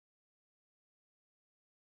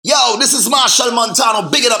Yo, this is Marshall Montano.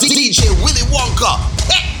 Big it up, DJ Willy Wonka.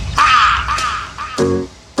 Hey, ha!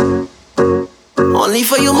 Only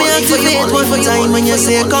for you, me activate one time when you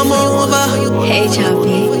say come over. Hey,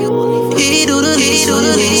 Choppy.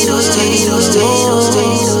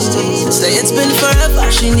 Say it's been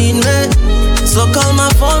forever, she need me. So call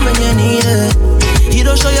my phone when you need it. You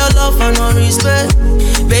don't show your love and no respect.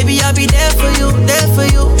 Baby, I'll be there for you, there for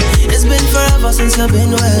you. It's been forever since you've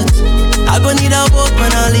been wet. I gon' need a walk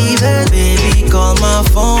when I leave it. Baby, call my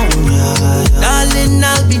phone, yeah. Darling,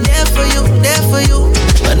 I'll be there for you, there for you.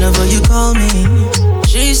 Whenever you call me.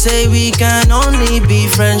 She say we can only be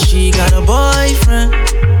friends. She got a boyfriend.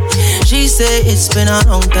 She say it's been a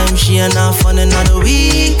long time. She ain't off on another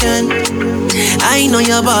weekend. I know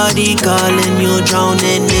your body calling you,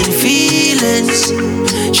 drowning in feelings.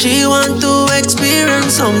 She want to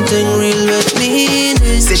experience something real with me.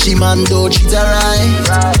 Say she man don't treat her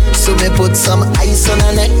right, so me put some ice on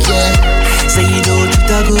her neck, yeah. Say you don't treat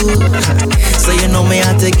her good, so you know me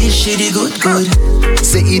I take it shitty good.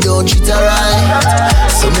 Say you don't treat her right,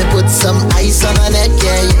 so me put some ice on her neck,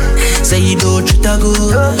 yeah. Say you don't treat her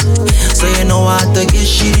good, so you know I take it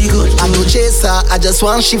shitty good. I no chase her, I just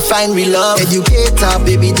want she find real love. Educate her,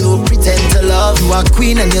 baby, don't pretend to love. You are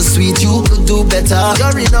queen and you're sweet, you could do better.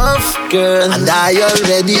 You're enough, girl, and I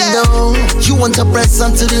already know. You want to press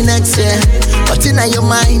on to the next year, but in your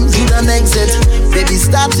mind, you don't exit. Baby,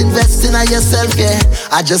 start investing in yourself, yeah.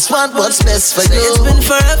 I just want what's best for you. It's been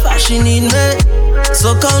forever, she need me.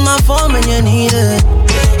 So call my phone when you need it.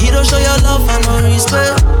 You don't show your love and no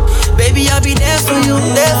respect. Baby, I'll be there for you,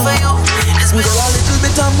 there for you. It's with a little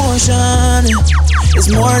bit of motion. It's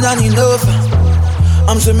more than enough.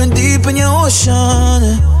 I'm swimming deep in your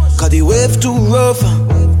ocean, cause the wave too rough.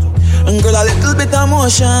 And girl, a little bit of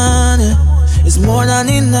motion is more than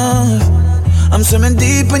enough. I'm swimming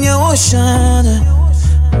deep in your ocean.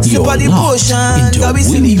 You're locked into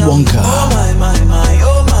Willy Wonka. Oh my,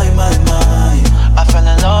 oh my. I fell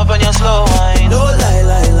in love when you slow wine. No lie,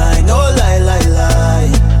 no lie.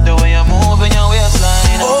 The way you move in your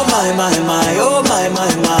waistline. Oh my, oh my.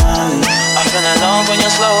 I fell in love when you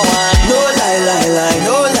slow wine. No lie,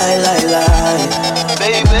 no lie.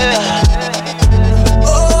 Baby.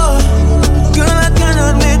 Oh, girl, I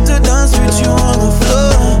cannot wait to dance with you on the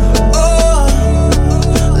floor. Oh,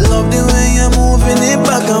 love the way you're moving it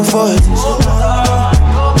back and forth.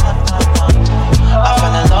 I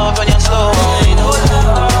fell in love when you slow wine.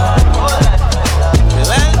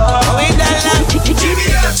 Well, we done that.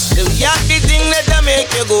 You have the thing that make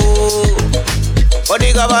you go. For the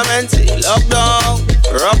government say lockdown,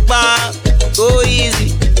 rock back, go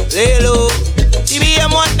easy, lay low.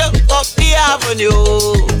 TBM want to up the avenue.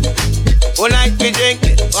 One night we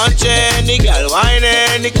drinking, punching, the girl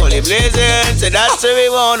whining, the collie blazing. Say that's where we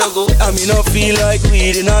wanna go. I me no feel like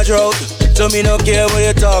weed in a drought, so me no care what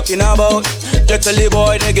you're talking about. Just tell the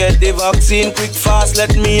boy to get the vaccine quick fast.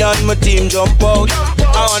 Let me and my team jump out.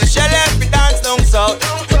 I wanna shell every dance down south.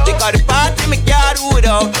 Because the party me can't do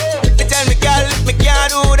without. Me tell me girl if me can't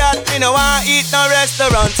do that, me no want eat no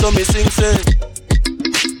restaurant, so me sing.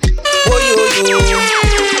 Oh yo, yeah.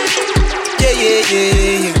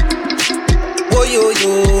 Oh yo,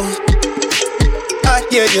 I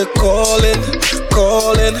hear you calling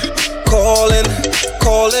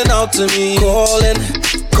out to me,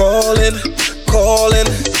 calling.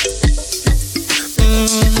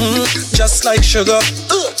 Just like sugar,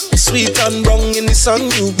 sweet and wrong in the sun,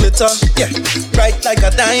 you glitter. Yeah, bright like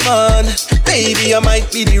a diamond. Baby, I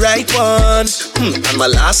might be the right one. And my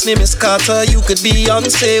last name is Carter. You could be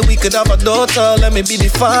Beyonce, we could have a daughter. Let me be the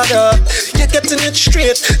father. You're getting it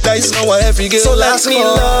straight. That is now every girl. So let me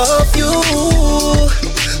love you.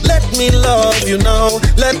 Let me love you now.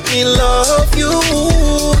 Let me love you.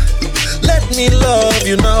 Let me love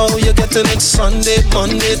you now. You're getting it Sunday,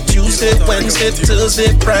 Monday, Tuesday, Wednesday,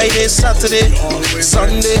 Thursday, Friday, Saturday,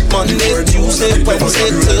 Sunday, Monday, Tuesday,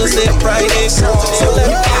 Wednesday, Thursday, Friday, Saturday. So let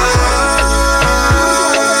me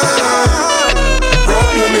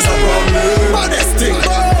problem is a problem. Baddest thing.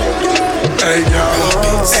 Hey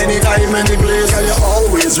girl, anytime, any place, and you're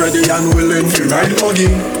always ready and willing to ride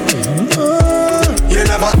buggy. You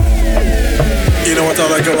never. You know what I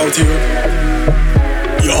like about you?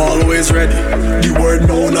 You're always ready. The word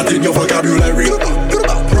no, not in your vocabulary.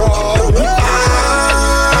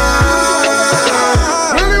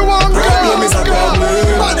 Problem is a problem.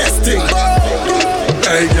 Baddest thing.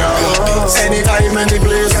 Hey girl, anytime, any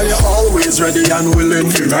place, and you're always ready and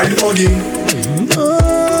willing to ride buggy.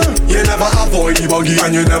 You never avoid the buggy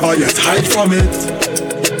and you never yet hide from it.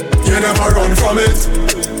 You never run from it.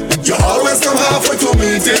 You always come halfway to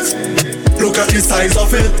meet it. Look at the size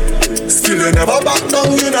of it. Still you never back down,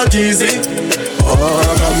 you're not easy. Oh,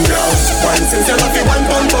 come down. Wine since you love it, wine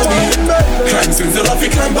pon buggy. Climb since you love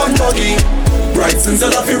it, climb pon buggy. Right since you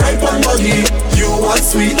love it, right pon buggy. You want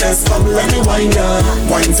sweetness, come let me wine ya.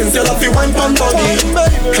 Wine since you love it, wine pon buggy.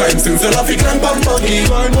 Climb since you love it, climb pon buggy.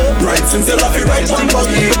 Right since you love it, right pon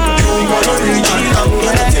buggy. You gonna reach and I'm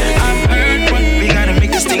gonna take it. We gotta make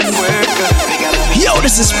this thing work. Yo,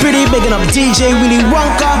 this is Pretty Big up DJ Willy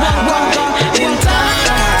Wonka.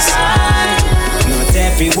 Not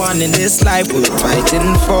everyone in this life we're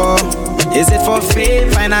fighting for. Is it for fame,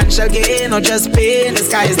 financial gain, or just pain? The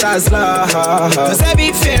sky starts low. Cause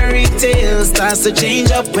every fairy tale starts to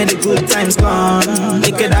change up when the good times gone.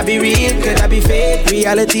 It could I be real, could I be fake?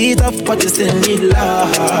 Reality tough, but you still need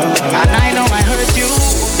love. And I know I hurt you,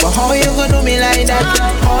 but how you gonna do me like that?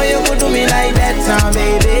 How you gonna do me like that now,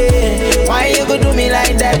 baby? Why you gonna do me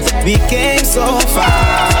like that? We came so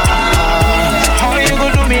far. How you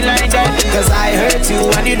gonna do me like that? Cause I hurt you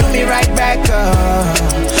and you do me right back up.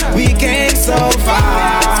 We came so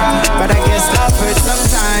far, but I guess love hurts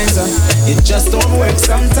sometimes. It just don't work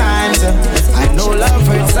sometimes. I know love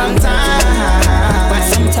hurts sometimes, but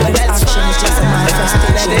sometimes action is just a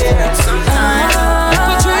manifestation. Sometimes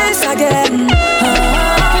Patrice again.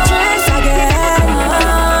 Patrice again.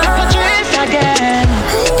 Patrice again.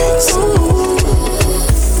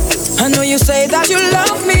 I know you say that you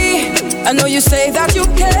love me. I know you say that you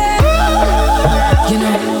care. You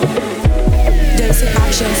know, they say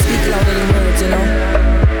actions speak louder than words, you know.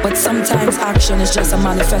 But sometimes action is just a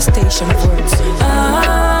manifestation of words.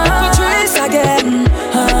 Patrice again.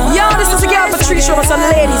 Yo, this is a girl Patrice from some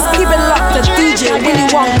ladies. Keep it locked to DJ Willy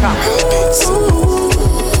Wonka.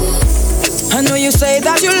 I know you say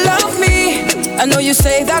that you love me. I know you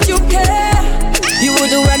say that you care. You will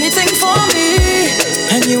do anything for me,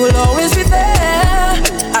 and you will always be there.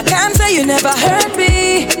 I can't say you never hurt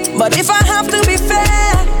me, but if I have to be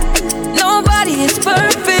fair, nobody is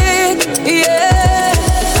perfect, yeah.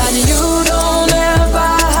 And you don't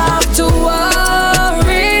ever have to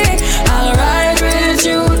worry. I'll ride with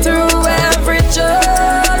you through every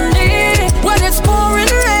journey. When it's pouring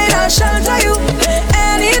rain, I'll shelter you.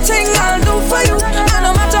 Anything I'll do for you. And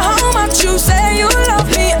no matter how much you say you love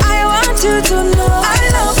me, I want you to know I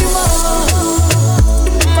love you more.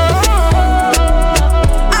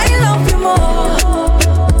 I love you more.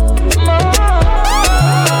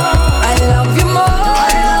 I love you more.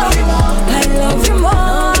 I love you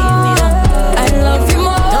more. I love you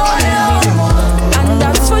more. And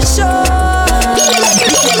that's for sure.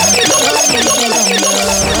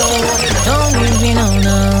 Don't leave me, no.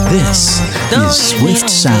 This is Swift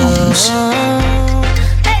Sounds.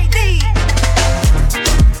 Hey, D.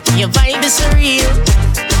 Your vibe is surreal.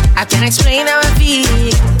 I can't explain how I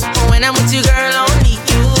feel. When I'm with you, girl, only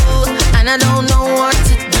you. And I don't know what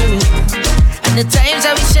to do. And the times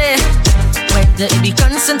that we share, whether it be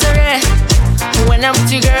constant or rare. When I'm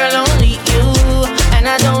with you, girl, only you. And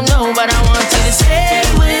I don't know, but I want you to stay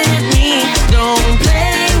with me. Don't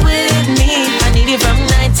play with me. I need you from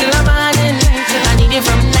night till the morning. I need you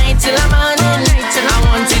from night till the morning. I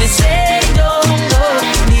want you to stay, don't go.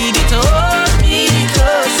 Need you to hold me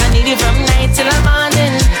close. I need you from night till the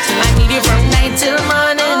morning. I need you from night till the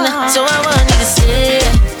morning. So I want you to stay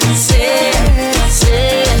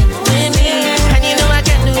with me. And you know I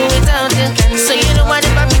can't do without you. So you know what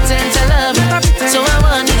if I pretend to love you. So I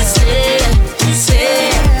want you to stay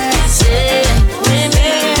with me.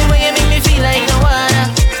 When you make me feel like no other.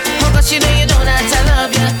 Oh, cause you know you know that I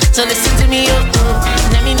love you. So listen to me, oh, oh.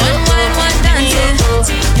 Let me know, one dancing.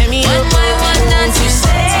 Let me know, one dancing.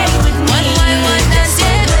 Stay with me. One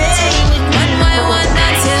dancing. One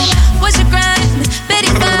dancing. What's your grind?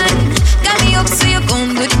 Very fine. Got me up so you're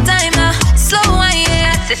gon' do the time now. Slow wine,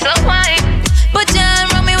 yeah. Slow wine. Put your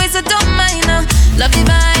arm around me waist, so don't mind now. Love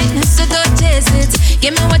divine, so don't chase it.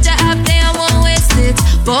 Give me what you have there, I won't waste it.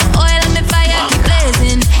 Pour oil on me fire, keep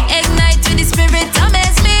blazing. Ignite with the spirit, don't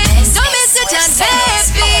mess me. Don't miss your chance,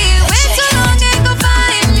 baby. Wait too long and go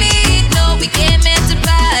find me. No, we came here to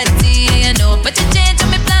party, you know. But you changed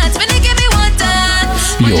my plans when you give me one time.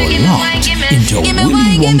 You're locked into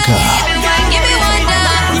Willy Wonka. Give me one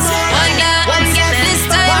dance, one dance. This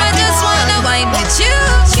time I just wanna wine with you.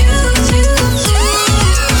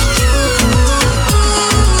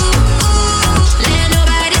 Let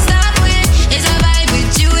nobody stop with. It's a vibe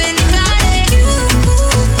with you in the body.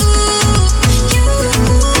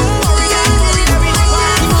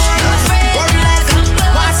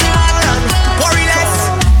 Worry less.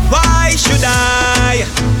 Why should I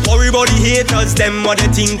worry about the haters? Them what they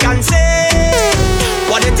think and say.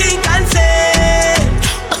 What they think and say.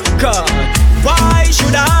 God, why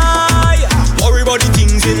should I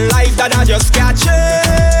things in life that I just can't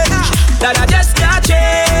change. That I just can't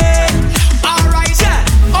change. Alright, yeah.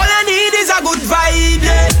 All I need is a good vibe,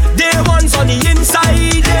 yeah. Day one's on the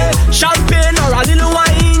inside, yeah. Champagne or a little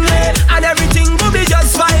wine, yeah. And everything will be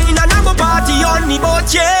just fine. And I'm a party on the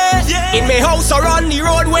boat, yeah. In my house or on the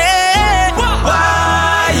roadway.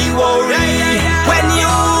 Why worry when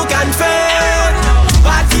you can fail?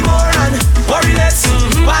 Party more and worry less.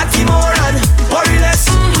 Party more and worry less.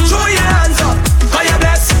 Throw your hands up, call your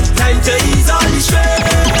bless. Time to ease all the stress.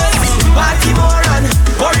 Party more and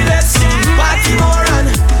worry less. Party more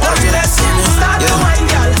and worry less. Start to wine,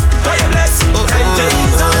 girl, call your bless. Time to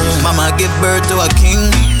ease all the stress. Mama give birth to a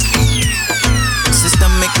king. Sister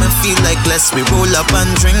make me feel like less. We roll up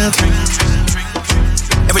and drink.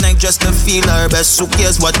 Every night just to feel our best. Who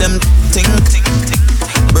cares what them think?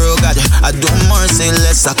 Bro, God, I do more, say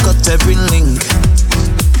less. I cut every link.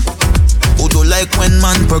 Who do like when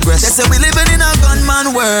man progress? They say we living in a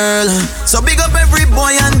gunman world. So big up every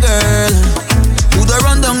boy and girl who do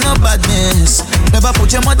run down no badness. Never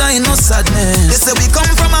put your mother in no sadness. They say we come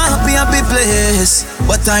from a happy, happy place,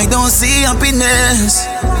 but I don't see happiness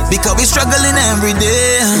because we struggling every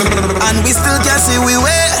day and we still can't see we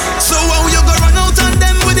way. So how you go run out on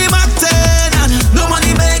them with the Mac 10 and no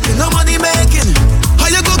money making, no money making? How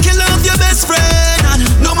you go kill off your best friend and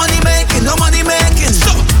no money making, no money making?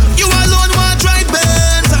 So you alone want drive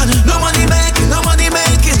Benz and no money making, no money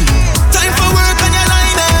making. Time for work on your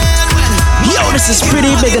line, man. Yo, this is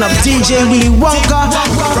Pretty Big up DJ Willy Wonka.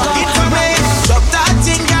 Rock it for me, drop that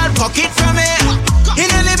thing, girl, cock it for me. In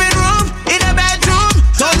the living room, in the bedroom,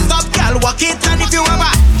 don't stop, girl, walk it. And if you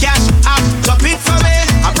ever cash up, drop it for me.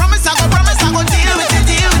 I promise I go deal with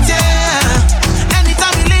you.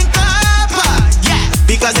 Anytime we link up, yeah,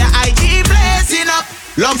 because the IG blazing up,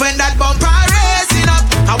 love when that bumper raising up.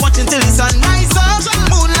 I watch until the sun rise up,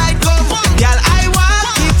 moonlight come, girl, I want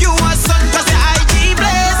give you a sun, cause the IG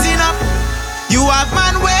blazing up. You have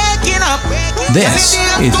man waking up. This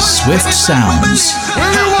is Swift Sounds. I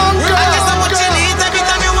guess I'm what you need every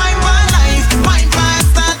time you wine for life. Wine for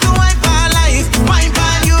start to wine for life. Wine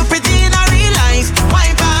for you pretty in a real life.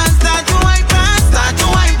 Wine for start to wine for start to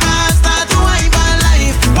wine for start to wine for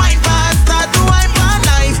life. Wine for start to wine for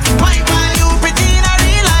life. Wine for you pretty in a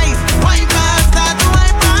real life. Wine for start to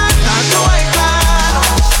wine for start to wine for.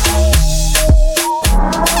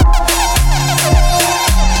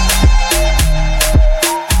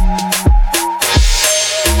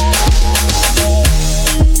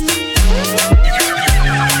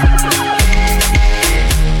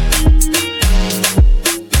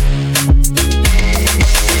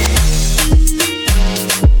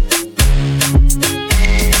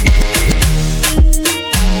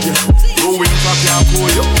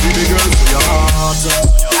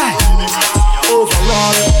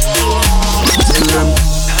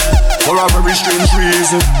 For a very strange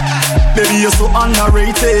reason, baby you're so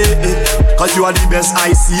underrated, cause you are the best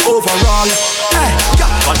I see overall. Hey, yeah.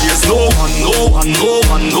 But there's no one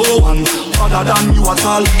other than you at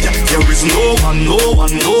all. Yeah, there is no one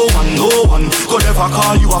could ever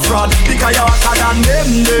call you a fraud, because you're hotter than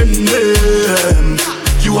them.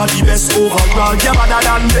 You are the best overall. You're better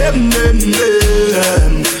than them.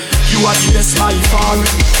 You are the best by far.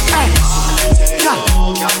 Hey. Yeah.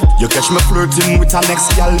 You catch me flirting with a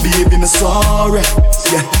next gal, baby, me sorry.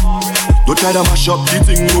 Yeah. Don't try to mash up the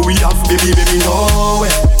thing we have, baby, no way.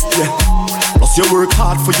 Yeah. Plus you work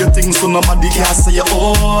hard for your things, so nobody can say you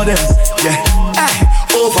owe them. Yeah. Hey.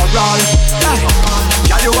 Overall, hey.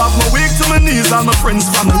 Yeah, you have me weak to my knees, and my friends,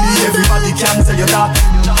 family, everybody can tell you that.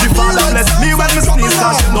 The Father bless me when me sneeze,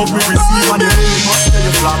 cause you love me receive, and you really must tell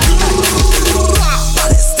you flat.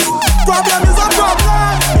 Problem is a problem.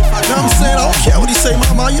 You know what I'm saying? I don't care what he say,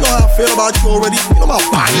 mama. You know how I feel about you already. You know my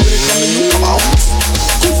body when it come to you. Come on.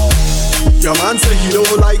 Your man say he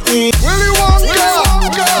don't like me. Willy Wonka,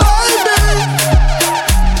 baby.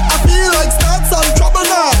 I feel like start some trouble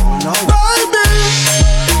now, baby.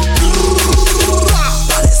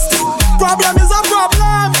 Problem is a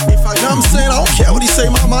problem. You know what I'm saying? I don't care what he say,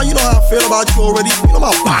 mama. You know how I feel about you already. You know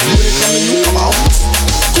my body when it come to you. Come on.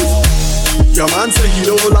 Your man say he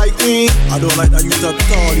don't like me. I don't like that you at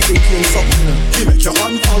all. You think you're something. He make your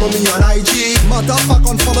man follow me on IG. Matter of fact,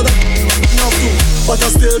 unfollow them. Not too. But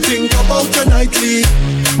I still think about you nightly.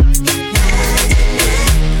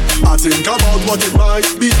 I think about what it might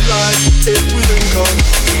be like if we link up.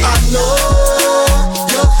 I know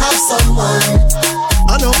you have someone.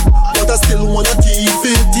 I know, but I still wanna keep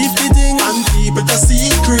it and keep it a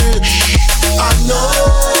secret. I know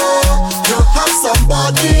you have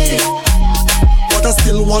somebody, but I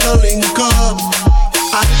still wanna link up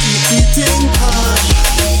and keep it in touch.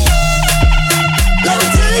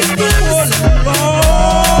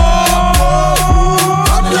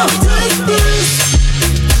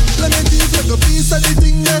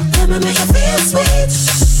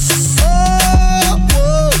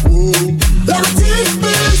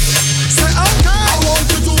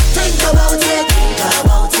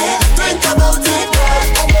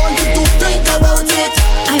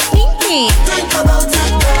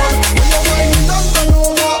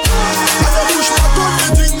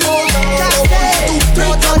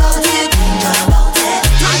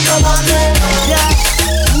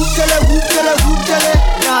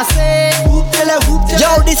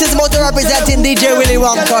 representing DJ Willy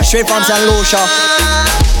Wonka, straight from St. Lucia.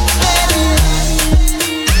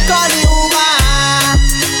 Call the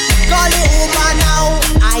Uber now.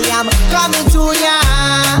 I am coming to ya.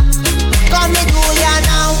 Come to ya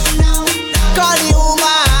now. Call the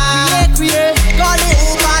Uber. Call the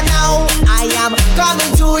Uber now. I am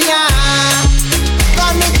coming to ya.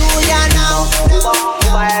 Come to ya now.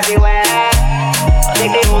 Uber everywhere.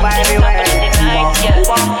 Take the Uber everywhere.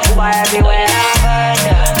 Uber everywhere.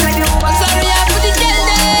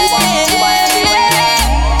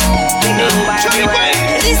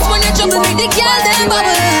 This one you jump make the girl them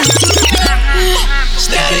bubble.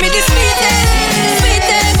 Give me the sweetest,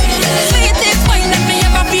 sweetest, sweetest wine that me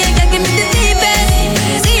ever feel. Girl, give me the deepest,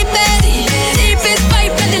 deepest, deepest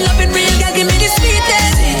vibe. Girl, the loving real. Girl, give me the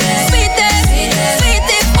sweetest, sweetest,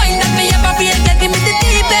 sweetest wine that me ever feel. Girl, give me the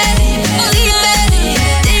deepest, deepest,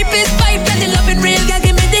 deepest vibe. Girl, the loving real. Girl,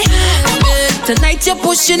 give me the. Tonight you're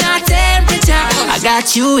pushing our temperature. I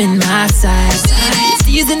got you in my sights.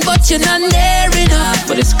 Season, but you're not near enough.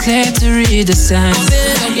 But it's clear to read the signs.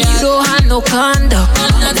 You don't have no conduct.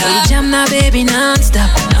 Now you jam now, baby,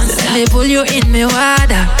 non-stop. Let me pull you in me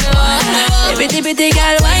water. Bitty, bitty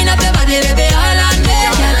girl, wind up your body, baby, all on me.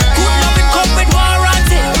 Good loving come with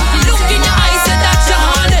warranty. Look in your eyes and that's your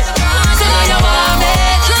honey. So now you want me.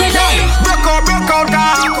 Broke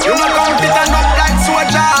out, you know come fit and up like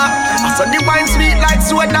soda. So the wine sweet like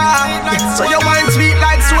soda. So your wine sweet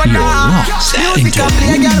like soda. Music a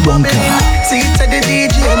play, girl bubbling. See it to the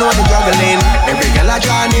DJ, you know the juggling. Every girl a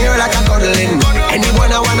draw near like a cuddling.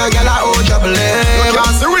 Anyone I want a girl a oh juggling.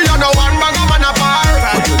 Cause we are no one bag of man apart.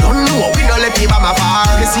 But you don't know, we don't let people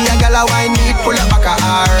afar. You see a girl a wine need pull up back a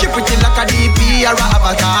R. Keep it like a DP or a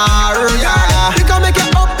avatar. Yeah. We can make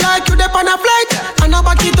it up like you dip on a flight. And I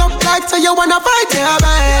back it up like so you wanna fight, yeah,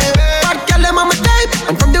 babe. Bad girl, them on my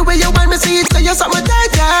type. And from the way you want me see it, so you're something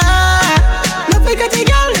tight, yeah. Love me get the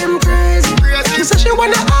girl, them crazy. She said she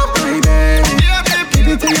wanna have my baby. Keep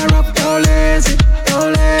it till you're up, don't lazy,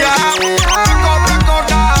 don't lazy. Yeah, break out,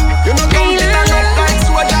 you know come get a nut like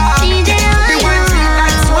soda. The wine sweet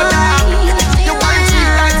like soda. The wine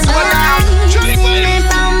sweet like soda.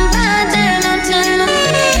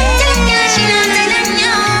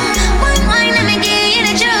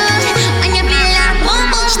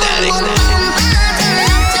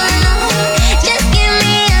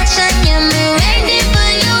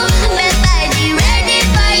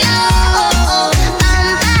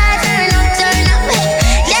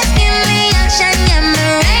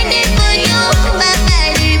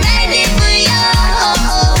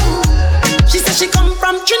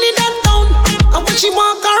 She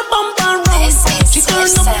walk her bumper round. She turn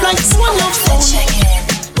up like one of sound.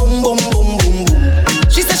 Boom, boom, boom, boom, boom.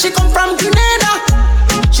 She said she come from Grenada.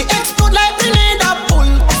 She explode like Grenada bull.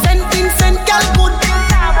 Send Vincent girl good.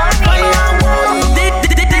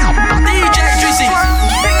 DJ Drizzy.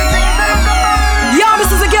 Yo,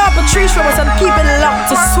 this is a girl Patricia was and keep it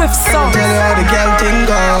locked to Swift Sound. Tell you how the girl thing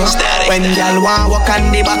goes. When y'all want walk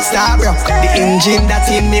on the back start rock. The engine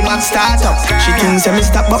that's in me back start up. She thinks me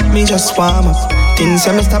stop up, me just warm up. Things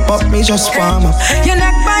me stop up, me just warm up. Your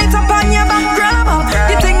neck bite up on your back grab up.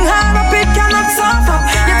 You think hard up, it cannot soft up.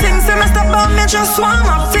 You think me stop up, me just warm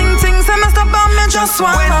up. Think me stop up, me just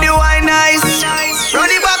warm up. When the wine nice,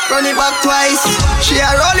 run it back twice. She a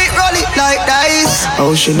roll it like dice.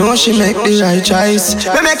 Oh, she know she make the right choice.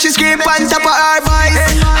 Me make she scream on top of her voice.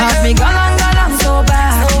 Have me gone so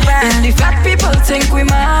bad. And the fat people think we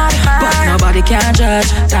mad, but nobody can judge.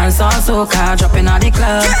 Dance on soca, dropping on the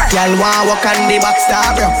club. Y'all want walk on the back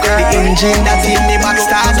start up. The engine that's in the back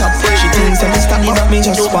start up. She thinks me stop up, me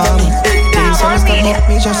just warm. Thinks me stop up,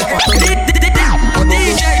 me just warm.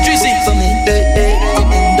 DJ Drizzy for me,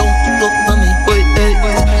 don't look for me.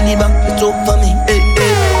 Really back it up for me,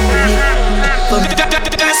 for me.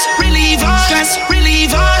 Best reliever, best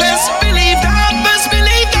reliever, best reliever, best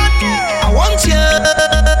reliever. I want you.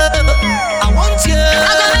 I want you.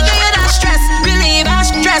 I'm gonna give you that stress reliever,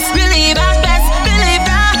 best reliever,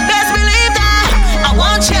 best reliever. I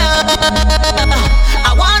want you.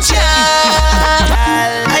 I want you.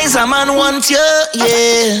 I's a man want you,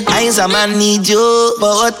 yeah. I's a man need you.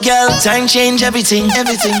 But what girl, time change everything,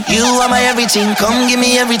 everything. You are my everything, come give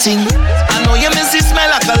me everything. I know you miss the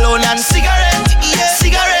smell of cologne and cigarette, yeah,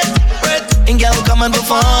 cigarette. And girl, come and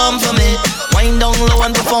perform for me. Wind down low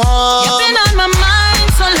and perform. You've been on my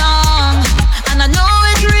mind so long, and I know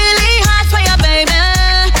it's really hard for you, baby.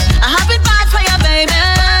 I have it bad for you, baby.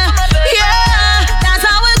 Yeah, that's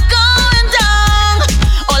how it's going down.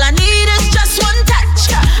 All I need is just one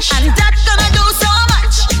touch, and that's gonna do so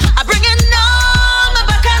much. I bring it on my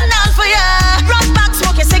back and down for you. Rock back,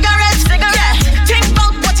 smoke your cigarettes, yeah. Think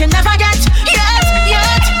about what you never get.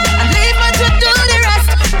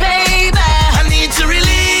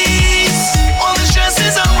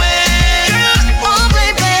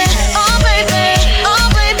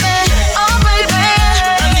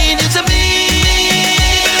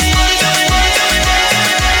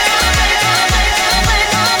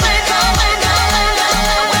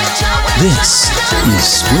 This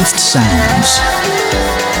is Swift Sounds.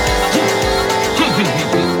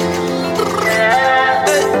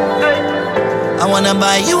 I wanna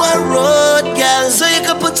buy you a road, girl, so you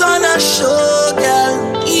can put on a show, girl.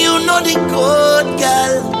 You know the code,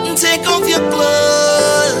 girl. Take off your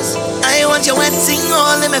clothes. I want your wet thing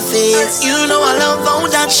all in my face. You know I love how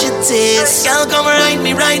that shit tastes. Girl, come ride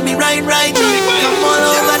me, ride me, ride me. Come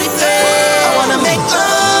all over the place. I wanna make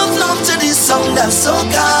love to this song that's so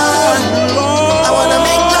good. I wanna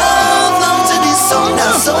make love to this song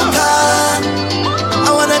that's so good.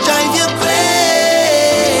 I wanna drive you crazy.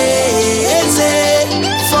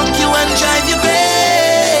 Fuck you and drive you crazy.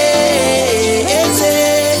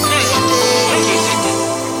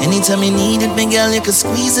 Anytime you need it, my girl, you can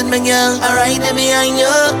squeeze it, my girl. I ride it behind you.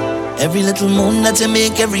 Every little moon that you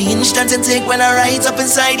make, every inch that you take when I ride up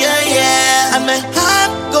inside you, yeah. And my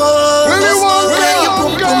heart goes where your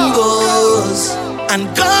boom boom goes. And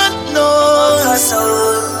God knows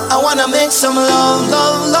I wanna make some love,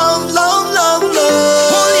 love, love, love, love, love.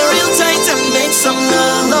 Hold you real tight and make some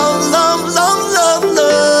love, love, love, love, love,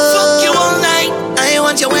 love. Fuck you all night. I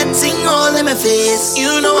want your wet thing all in my face.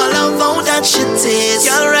 You know I love how that shit tastes.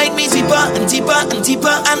 Y'all ride me deeper and deeper and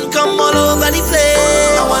deeper and come all over the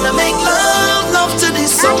place. I wanna make love to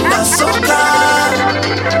this song that's so good.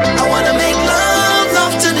 I wanna make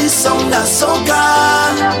love to this song that's so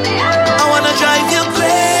good. I wanna drive you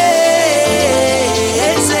crazy.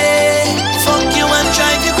 Fuck you and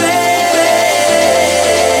drive you crazy.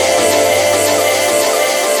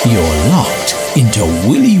 You're locked into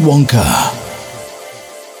Willy Wonka.